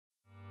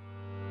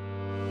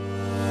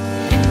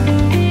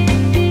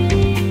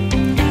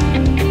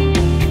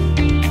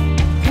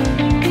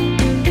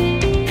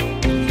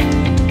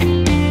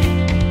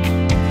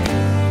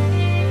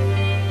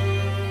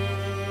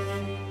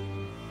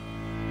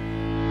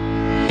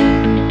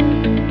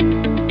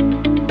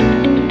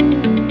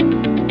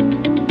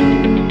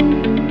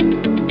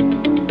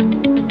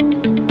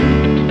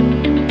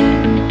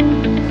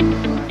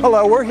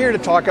Hello, we're here to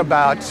talk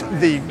about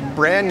the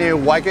brand new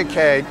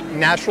YKK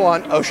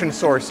Natulon Ocean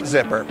Source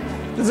zipper.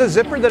 This is a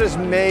zipper that is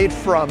made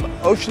from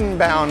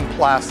ocean-bound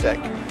plastic.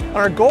 And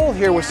our goal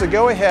here was to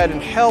go ahead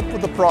and help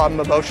with the problem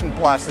of ocean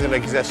plastic that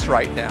exists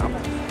right now.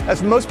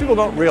 As most people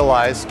don't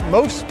realize,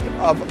 most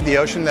of the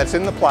ocean that's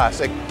in the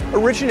plastic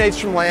originates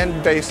from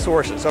land-based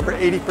sources, over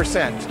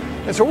 80%.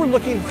 And so we're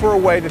looking for a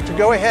way to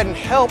go ahead and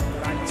help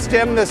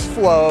stem this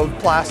flow of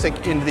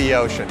plastic into the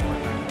ocean.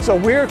 So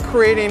we're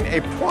creating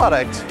a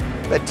product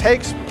that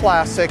takes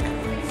plastic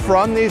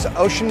from these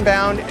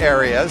ocean-bound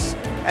areas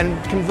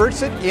and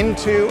converts it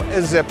into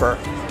a zipper.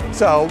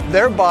 So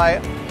thereby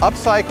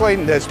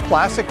upcycling this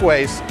plastic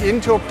waste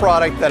into a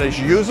product that is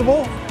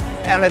usable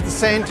and at the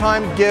same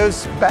time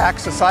gives back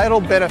societal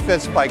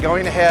benefits by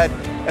going ahead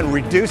and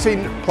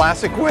reducing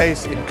plastic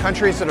waste in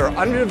countries that are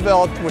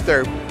underdeveloped with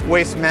their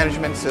waste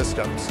management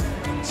systems.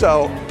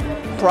 So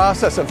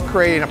process of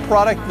creating a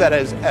product that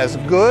is as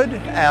good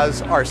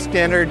as our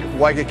standard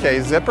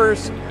YKK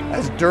zippers,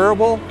 as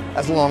durable,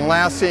 as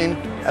long-lasting,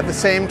 at the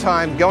same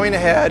time going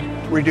ahead,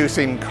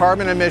 reducing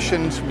carbon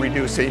emissions,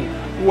 reducing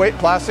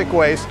plastic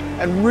waste,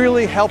 and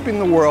really helping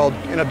the world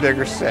in a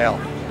bigger scale.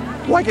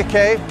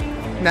 YKK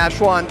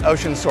Natulon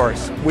Ocean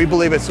Source. We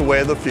believe it's the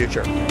way of the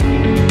future.